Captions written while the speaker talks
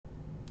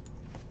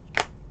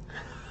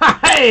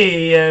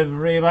Hey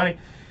everybody,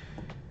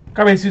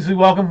 RCC,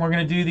 welcome. We're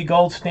going to do the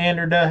gold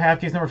standard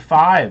half case number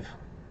 5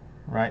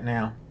 right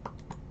now.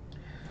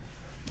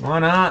 Why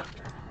not?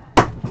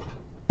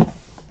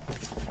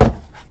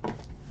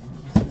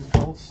 This is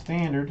gold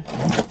standard.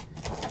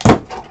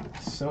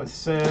 So it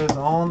says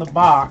on the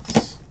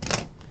box.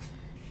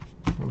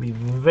 It would be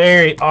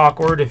very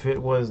awkward if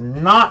it was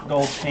not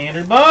gold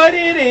standard, but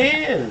it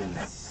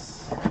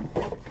is.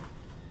 So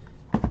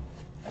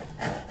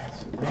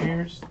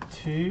there's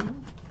 2.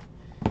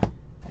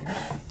 There's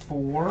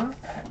 4.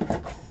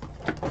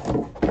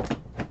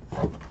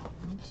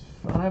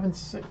 5 and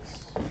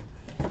 6.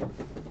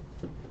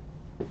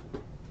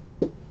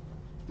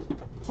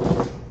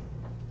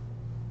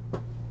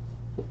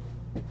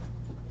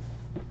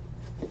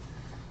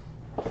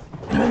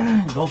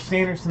 Gold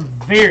standard, some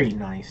very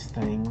nice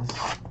things.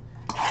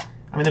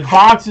 I mean, the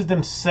boxes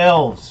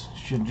themselves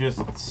should just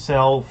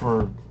sell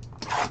for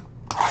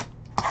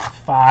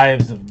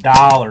 $5s of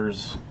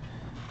dollars,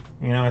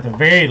 you know, at the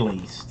very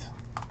least.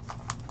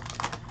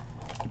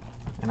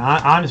 And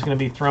I'm just going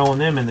to be throwing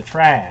them in the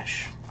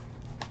trash.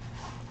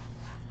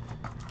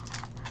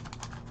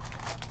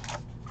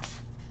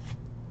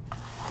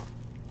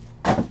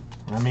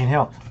 I mean,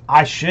 hell,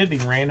 I should be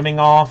randoming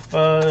off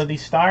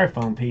these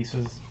styrofoam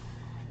pieces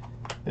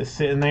that's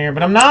sitting there,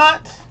 but I'm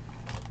not.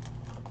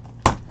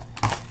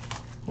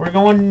 We're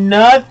going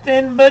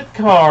nothing but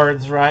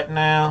cards right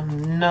now.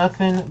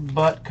 Nothing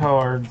but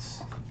cards.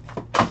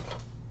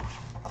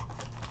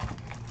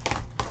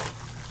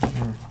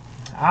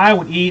 I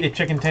would eat a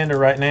chicken tender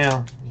right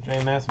now,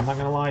 JMS. I'm not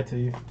going to lie to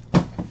you.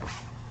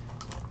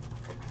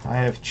 I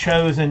have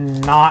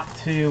chosen not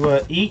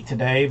to eat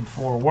today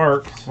before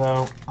work,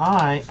 so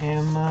I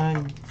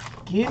am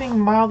getting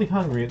mildly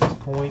hungry at this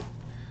point.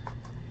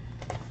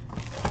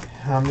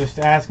 I'm just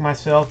asking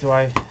myself, do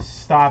I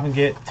stop and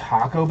get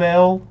Taco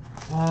Bell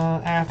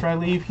after I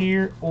leave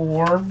here,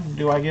 or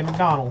do I get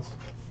McDonald's?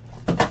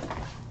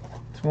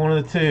 It's one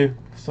of the two,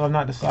 so I've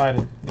not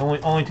decided. The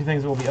only two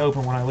things that will be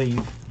open when I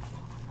leave.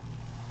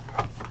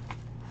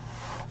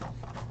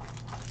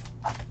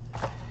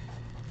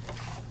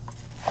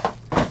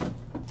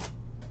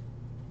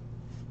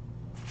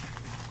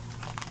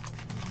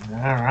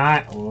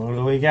 Alright, what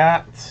do we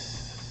got?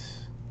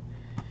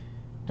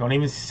 Don't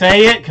even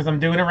say it, because I'm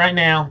doing it right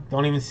now.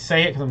 Don't even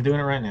say it, because I'm doing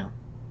it right now.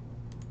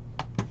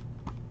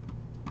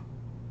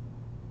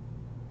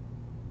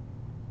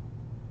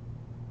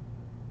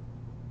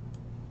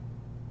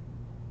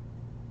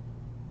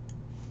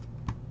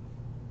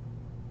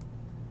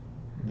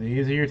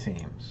 These are your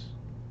teams.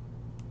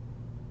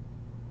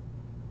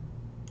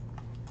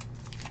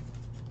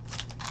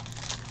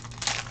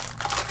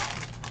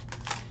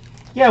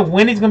 Yeah,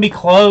 when is going to be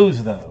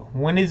closed, though?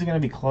 When is it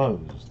going to be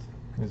closed?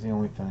 Is the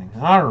only thing.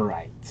 All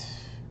right.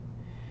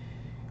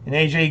 An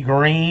AJ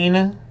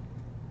Green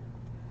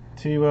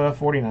to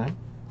 49.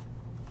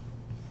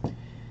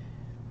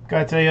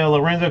 Got a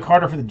Lorenzo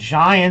Carter for the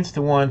Giants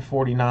to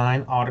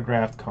 149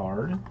 autographed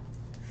card.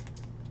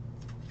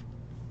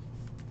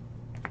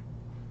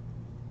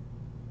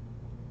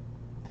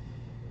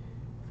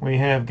 We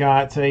have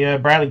got a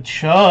Bradley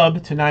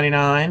Chubb to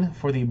 99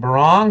 for the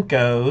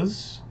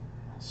Broncos.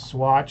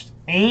 Swatched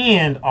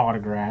and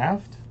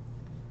autographed.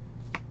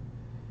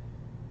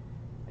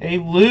 A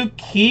Luke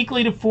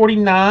Kuechly to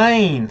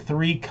 49,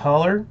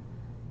 3-color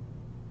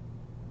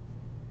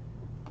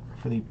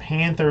for the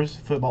Panthers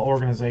football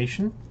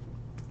organization.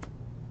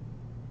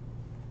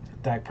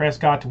 Dak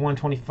Prescott to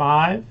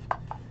 125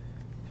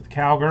 for the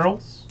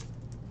Cowgirls.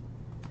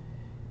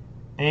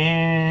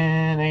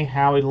 And a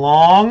Howie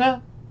Long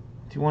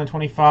to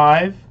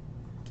 125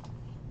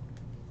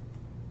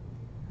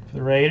 for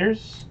the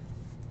Raiders.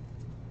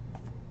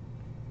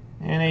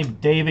 And a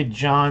David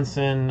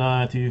Johnson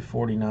to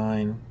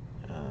 49,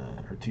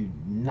 or to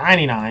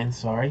 99,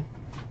 sorry,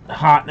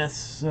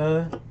 Hotness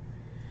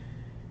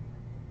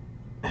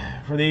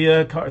for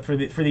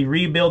the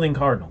rebuilding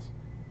Cardinals.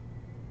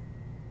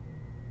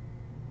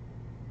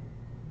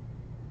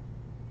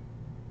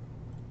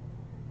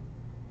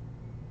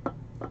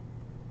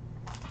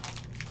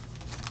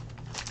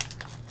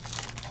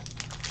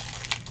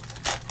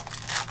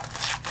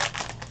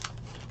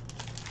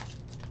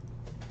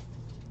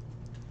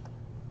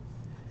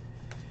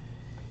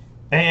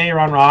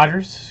 Aaron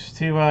Rodgers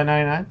to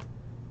 99,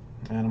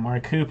 and Amari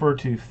Cooper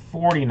to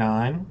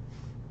 49.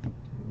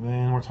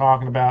 Then we're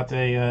talking about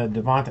a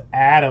Devonta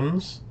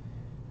Adams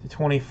to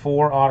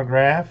 24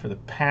 autograph for the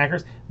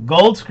Packers.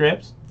 Gold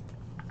scripts.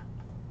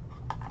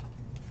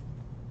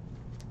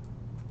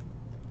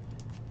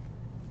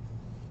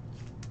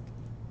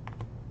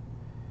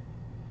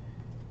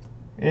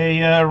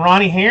 A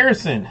Ronnie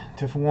Harrison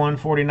to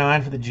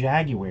 149 for the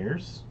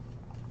Jaguars.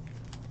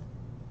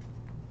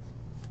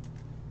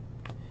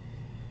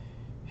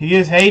 He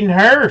is Hayden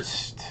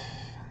Hurst,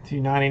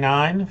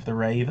 $2.99 for the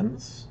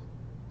Ravens.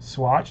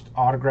 Swatched,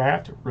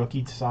 autographed,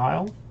 rookie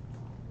style.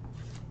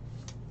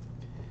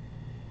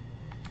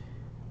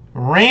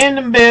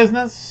 Random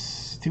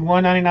business to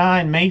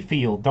 $1.99.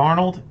 Mayfield,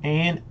 Darnold,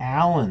 and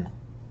Allen.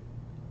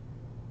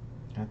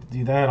 Have to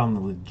do that on the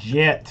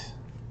legit.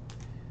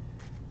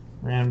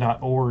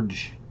 Random.org.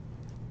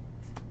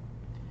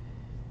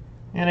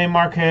 And a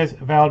Marquez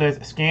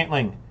Valdez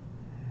Scantling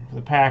for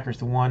the Packers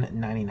to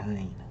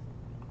 199.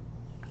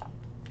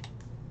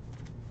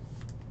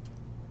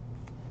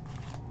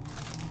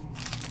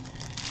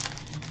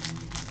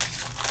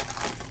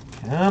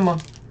 Come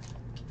on.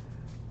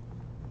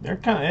 They're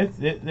coming.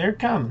 They're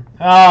coming.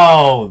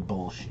 Oh,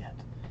 bullshit.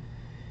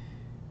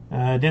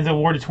 Denzel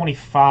Ward to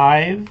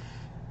 25.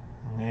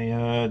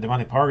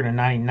 Devontae Parker to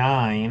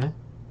 99.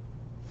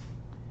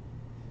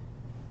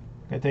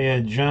 Got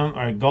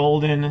the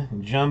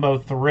golden jumbo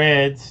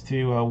threads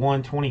to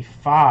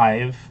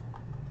 125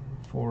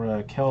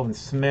 for Kelvin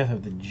Smith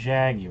of the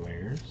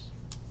Jaguars.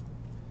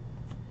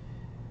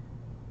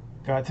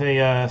 Got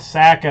a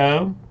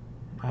Sacco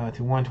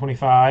to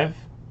 125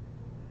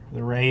 for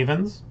the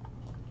Ravens.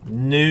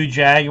 New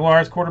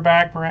Jaguars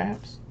quarterback,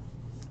 perhaps.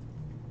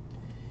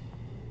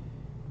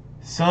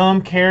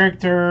 Some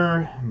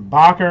character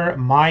Baker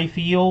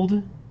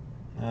Mayfield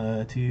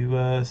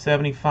to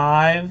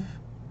 75.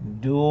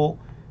 Dual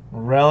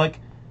relic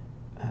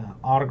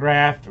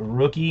autographed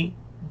rookie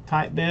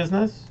type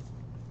business.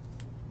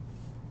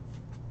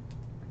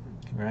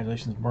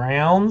 Congratulations,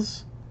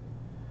 Browns,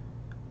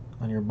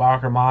 on your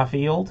Baker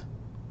Mayfield.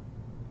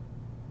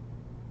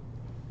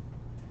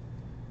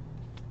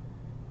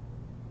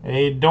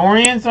 A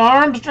Dorian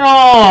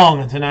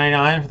Armstrong to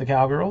 99 for the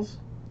Cowgirls.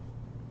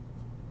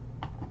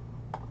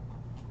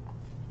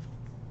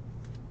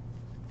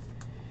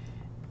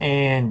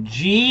 And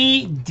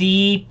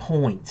GD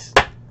points.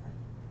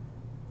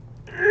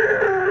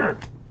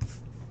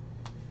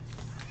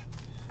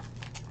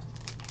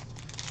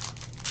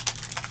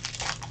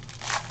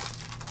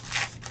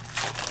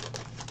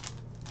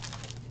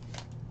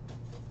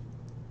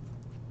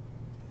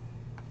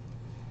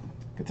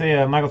 Got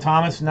a Michael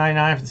Thomas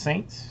 99 for the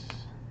Saints.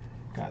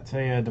 Got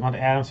a Devontae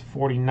Adams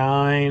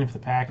 49 for the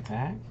Pack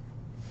Attack.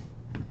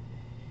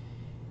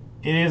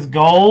 It is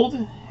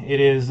gold. It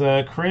is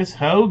Chris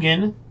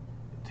Hogan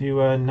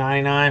to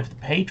 99 for the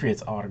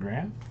Patriots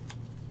autograph.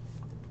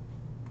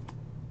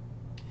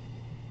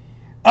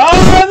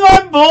 Oh,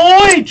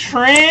 my boy,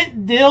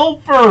 Trent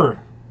Dilfer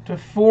to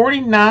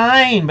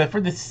 49, but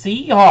for the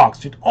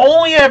Seahawks. Should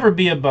only ever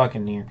be a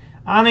Buccaneer.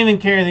 I don't even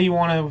care that he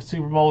won a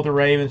Super Bowl with the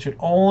Ravens. Should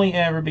only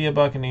ever be a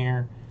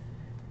Buccaneer.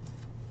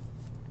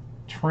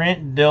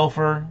 Trent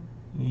Dilfer,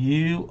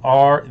 you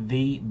are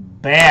the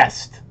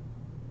best.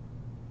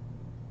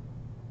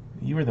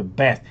 You are the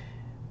best.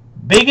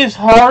 Biggest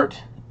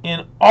heart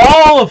in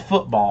all of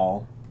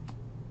football.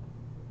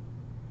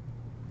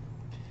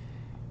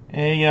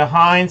 A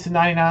Hines to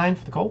 99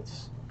 for the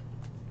Colts.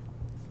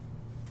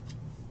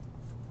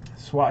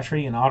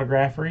 Swatchery and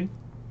autographery.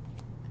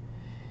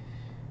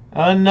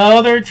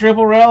 Another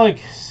triple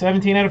relic.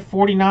 17 out of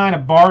 49. A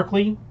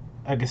Barkley,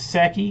 a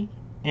Gesicki,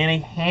 and a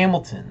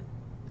Hamilton.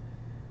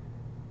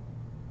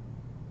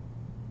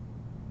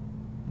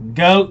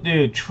 Goat,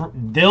 dude.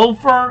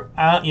 Dilfer,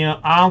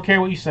 I don't care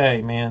what you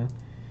say, man.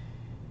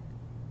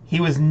 He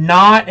was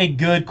not a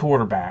good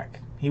quarterback.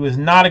 He was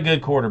not a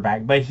good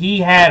quarterback, but he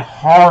had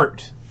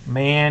heart,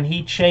 man.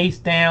 He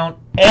chased down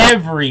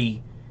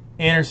every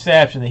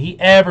interception that he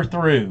ever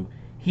threw.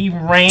 He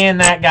ran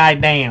that guy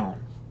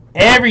down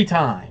every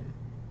time.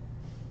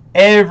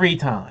 Every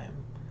time.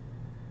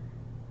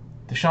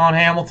 Deshaun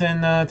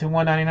Hamilton to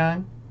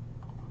 199.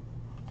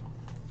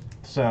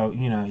 So,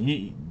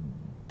 you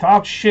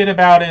talk shit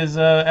about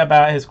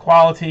his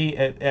quality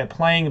at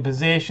playing a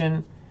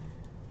position.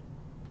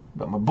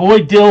 But my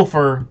boy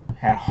Dilfer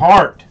had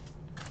heart.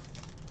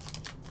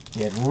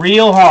 He had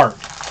real heart.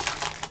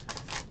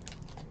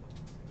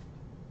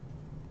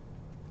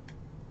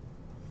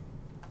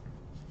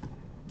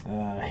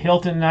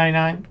 Hilton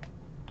 99.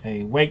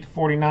 A Wake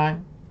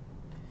 49.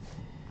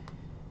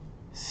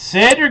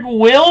 Cedric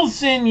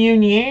Wilson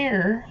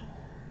Jr.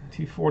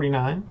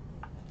 249.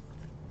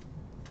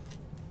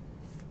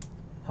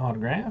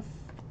 Autograph.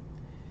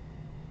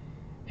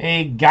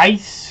 A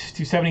Geis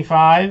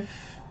 275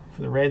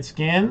 for the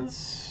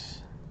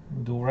Redskins.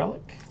 Dual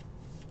relic.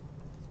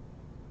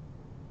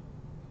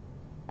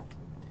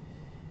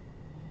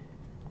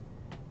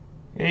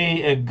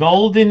 A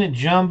golden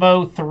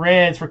jumbo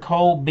threads for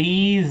Cole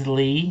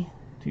Beasley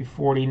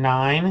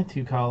 249,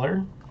 two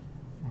color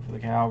for the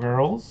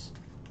Cowgirls.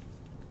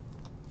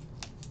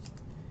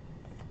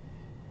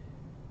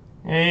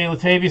 A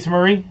Latavius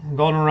Murray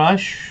Golden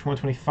Rush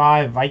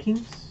 125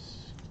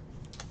 Vikings.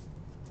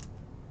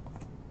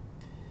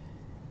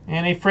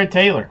 And a Fred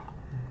Taylor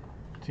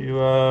to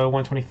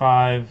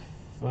 125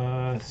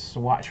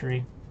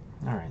 Swatchery.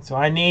 Alright, so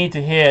I need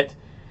to hit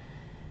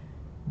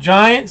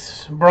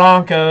Giants,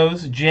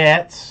 Broncos,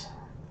 Jets,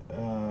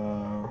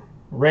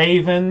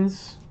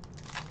 Ravens,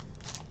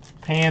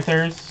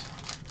 Panthers,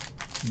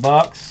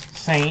 Bucks,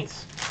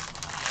 Saints.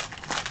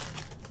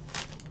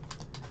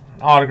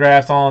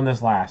 Autographs on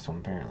this last one,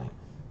 apparently.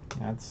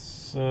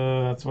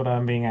 That's what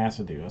I'm being asked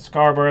to do. A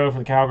Scarborough for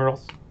the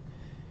Cowgirls.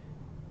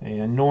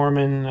 A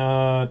Norman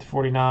to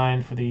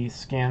 49 for the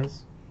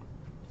Skins.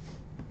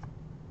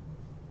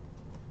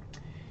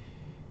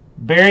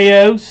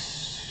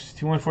 Berrios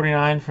to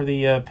 149 for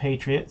the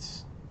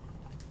Patriots.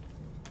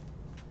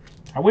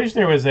 I wish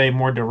there was a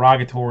more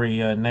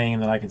derogatory name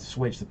that I could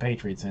switch the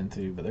Patriots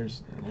into, but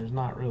there's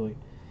not really.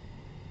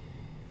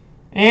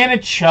 And a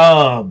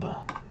Chubb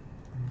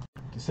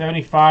to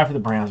 75 for the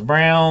Browns.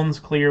 Browns,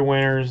 clear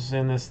winners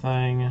in this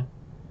thing.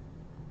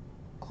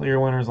 Clear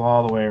winners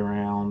all the way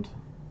around.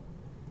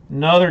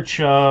 Another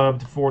Chubb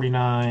to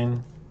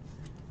 49.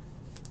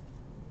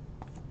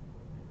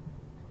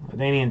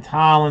 Danian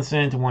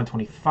Tomlinson to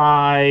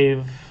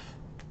 125.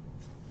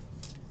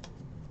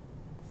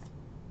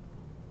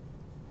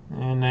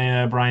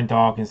 And Brian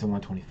Dawkins to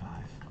 125.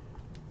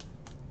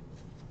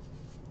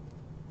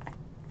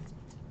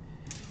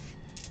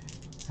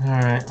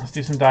 Alright, let's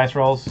do some dice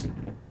rolls.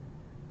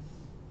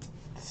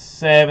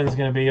 7 is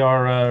going to be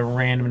our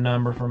random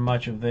number for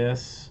much of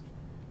this.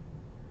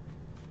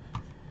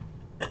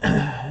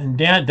 And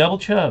down at double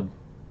Chubb.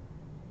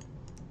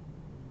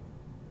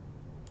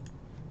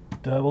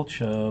 Double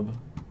Chubb.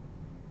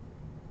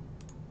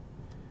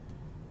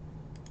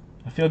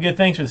 I feel good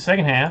things for the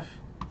second half.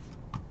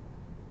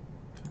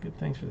 Good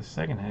things for the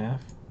second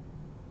half.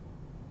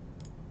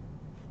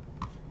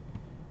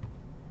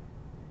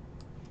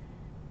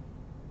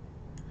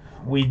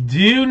 We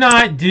do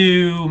not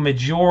do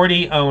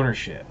majority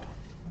ownership.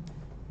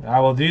 I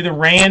will do the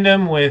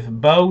random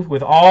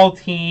with all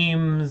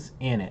teams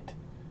in it.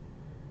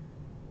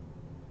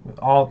 With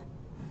all,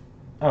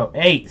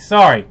 8,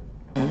 sorry.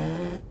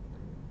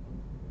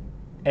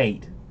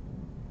 8.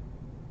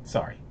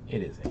 Sorry,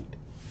 it is 8.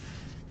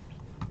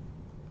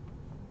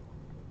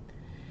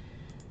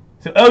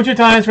 So Ocho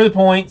times for the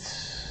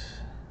points.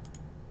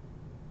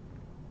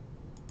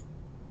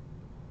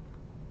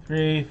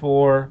 3,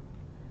 4,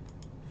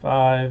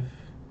 5,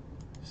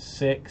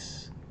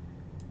 6,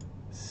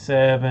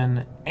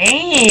 7,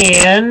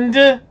 and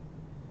the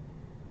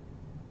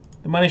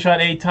money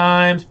shot 8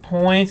 times.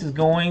 Points is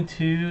going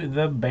to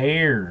the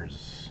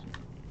Bears.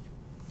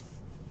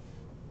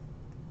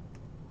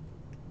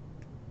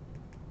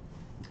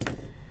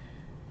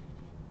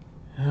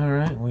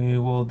 Alright, we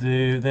will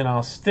do, then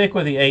I'll stick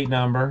with the 8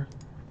 number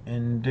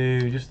and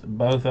do just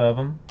both of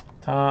them.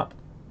 Top,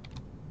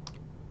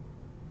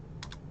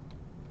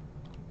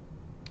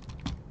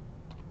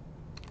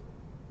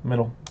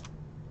 middle,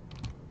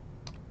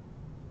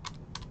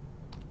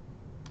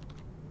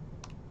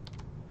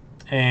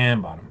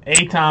 and bottom.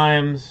 8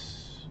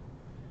 times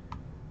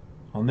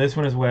on this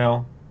one as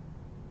well.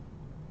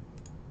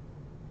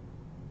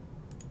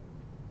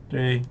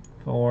 3,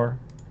 4,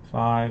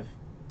 5,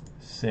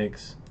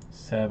 6,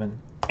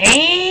 7,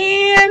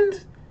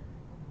 and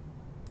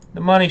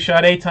the money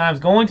shot 8 times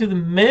going to the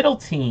middle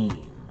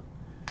team,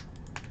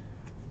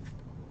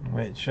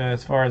 which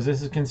as far as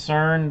this is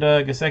concerned,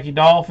 Gesicki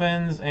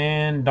Dolphins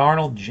and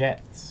Darnold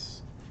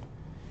Jets.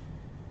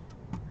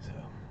 So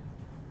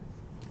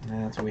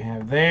that's what we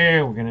have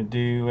there. We're going to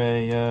do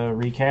a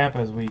recap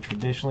as we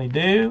traditionally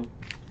do.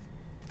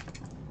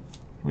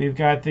 We've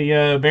got the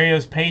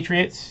Berrios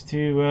Patriots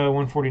to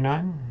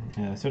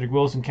 149. Cedric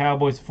Wilson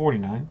Cowboys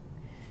 49.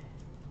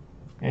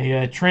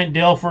 A Trent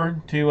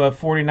Dilfer to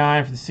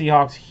 49 for the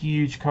Seahawks,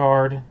 huge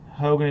card.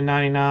 Hogan at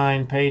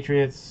 99,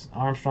 Patriots.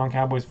 Armstrong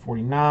Cowboys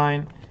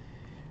 49.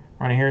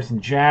 Ronnie Harrison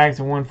Jags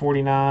at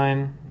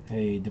 149.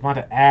 A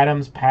Devonta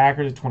Adams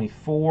Packers at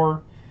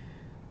 24.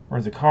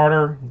 Lorenzo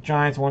Carter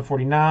Giants at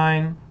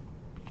 149.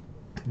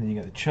 And then you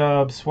got the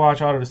Chubb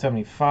swatch auto to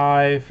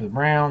 75 for the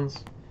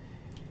Browns.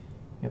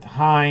 You got the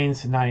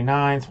Hines to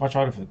 99 swatch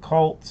auto for the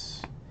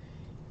Colts.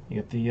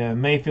 You got the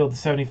Mayfield to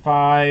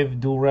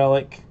 75 dual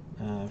relic.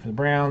 For the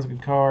Browns,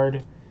 good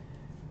card.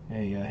 A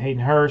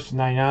Hayden Hurst,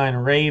 99,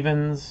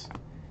 Ravens.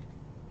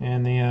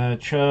 And the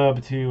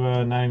Chubb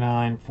to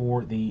 99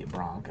 for the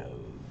Broncos.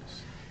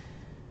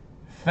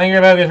 Thank you,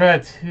 everybody. That's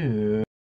right, too.